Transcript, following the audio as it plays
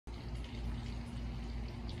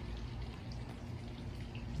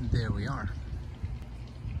There we are,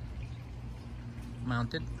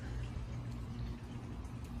 mounted.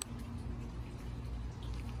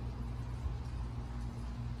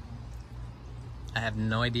 I have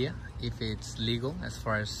no idea if it's legal as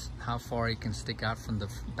far as how far it can stick out from the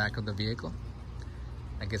back of the vehicle.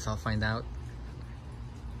 I guess I'll find out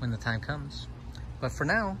when the time comes. But for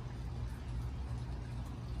now,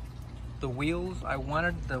 the wheels, I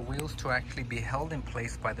wanted the wheels to actually be held in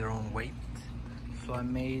place by their own weight. So I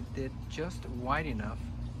made it just wide enough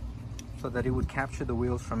so that it would capture the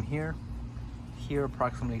wheels from here,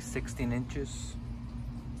 approximately 16 inches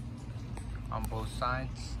on both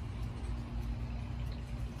sides.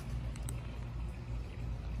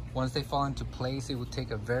 Once they fall into place, it would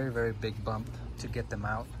take a very, very big bump to get them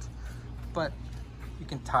out, but you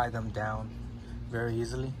can tie them down very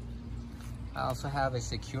easily. I also have a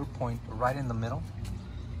secure point right in the middle.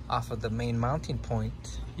 Off of the main mounting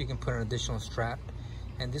point, you can put an additional strap,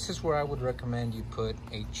 and this is where I would recommend you put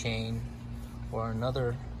a chain or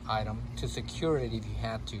another item to secure it if you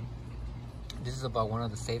had to. This is about one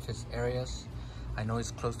of the safest areas. I know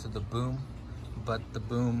it's close to the boom, but the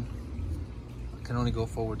boom can only go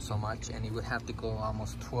forward so much, and it would have to go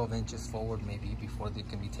almost 12 inches forward maybe before they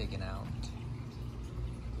can be taken out.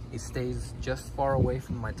 It stays just far away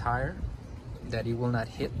from my tire that it will not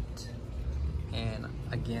hit, and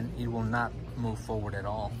again, it will not move forward at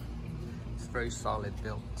all. It's a very solid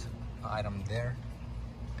built item there.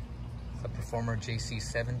 A Performer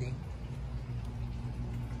JC70.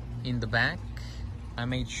 In the back, I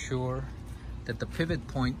made sure that the pivot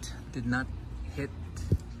point did not hit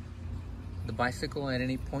the bicycle at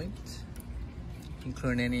any point,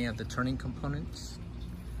 including any of the turning components.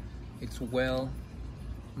 It's well,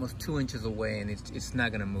 almost 2 inches away, and it's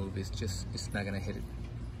not gonna move. It's not gonna hit it.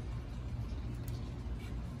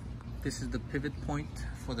 This is the pivot point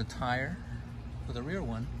for the tire, for the rear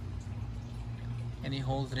one, and it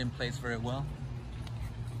holds it in place very well.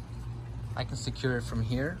 I can secure it from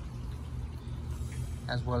here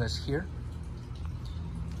as well as here.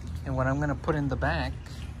 And what I'm gonna put in the back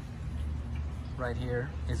right here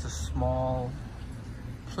is a small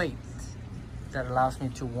plate that allows me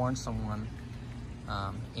to warn someone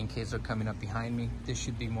in case they're coming up behind me. This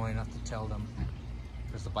should be more enough to tell them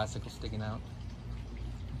there's a bicycle sticking out.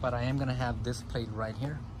 But I am gonna have this plate right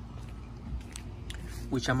here,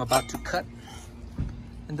 which I'm about to cut,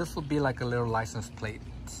 and this will be like a little license plate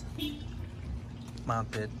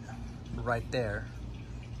mounted right there.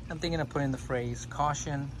 I'm thinking of putting the phrase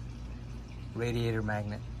 "caution, radiator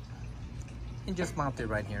magnet," and just mount it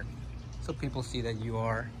right here so people see that you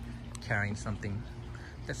are carrying something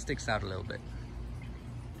that sticks out a little bit.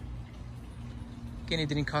 Again, it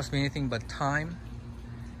didn't cost me anything but time.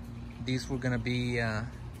 These were gonna be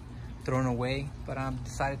thrown away, but I've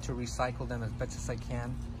decided to recycle them as best as I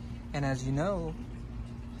can. And as you know,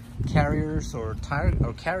 carriers or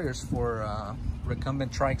carriers for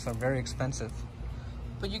recumbent trikes are very expensive,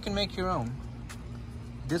 but you can make your own.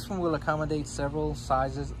 This one will accommodate several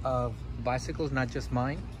sizes of bicycles, not just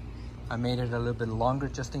mine. I made it a little bit longer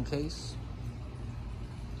just in case.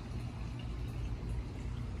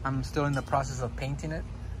 I'm still in the process of painting it,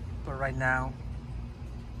 but right now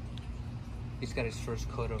it's got its first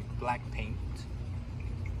coat of black paint.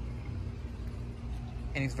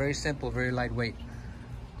 And it's very simple, very lightweight.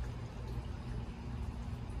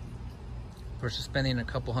 Versus spending a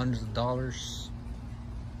couple hundreds of dollars,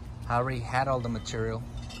 I already had all the material.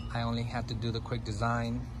 I only had to do the quick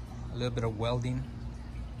design, a little bit of welding,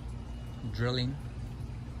 drilling,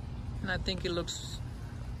 and I think it looks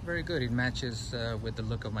very good. It matches with the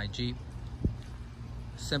look of my Jeep.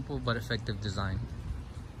 Simple but effective design.